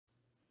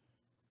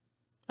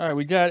All right,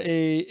 we got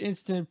a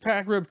instant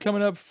pack rip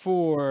coming up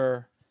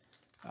for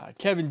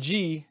Kevin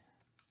G,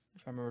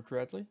 if I remember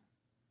correctly.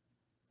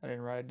 I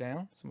didn't write it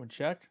down. Someone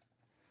check.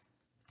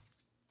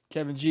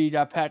 Kevin G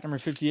got pack number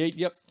 58.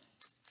 Yep.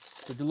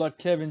 So good luck,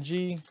 Kevin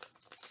G.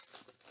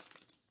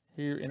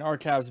 Here in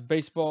Archives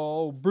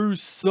Baseball,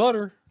 Bruce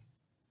Sutter,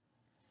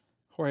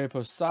 Jorge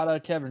Posada,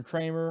 Kevin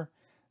Kramer,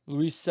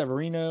 Luis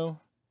Severino,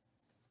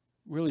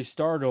 Willie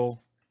Stargell,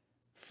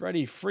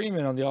 Freddie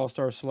Freeman on the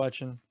All-Star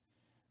selection,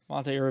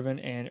 Monte Irvin,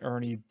 and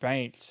Ernie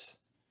Banks.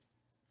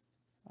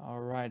 All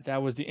right,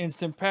 that was the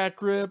instant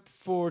pack rip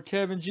for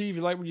Kevin G. If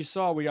you like what you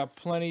saw, we got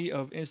plenty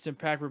of instant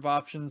pack rip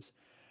options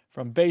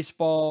from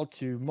baseball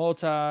to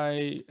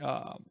multi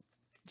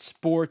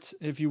sports,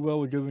 if you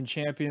will, with Goodwin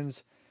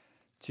Champions,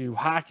 to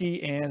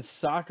hockey and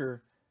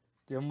soccer.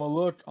 Give them a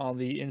look on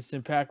the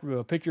instant pack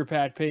pick your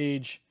pack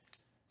page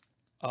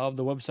of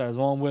the website,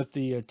 along with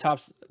the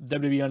Topps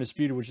WWE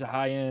Undisputed, which is a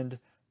high-end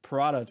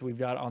product we've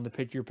got on the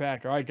pick your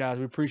pack. All right, guys,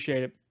 we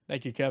appreciate it.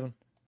 Thank you, Kevin.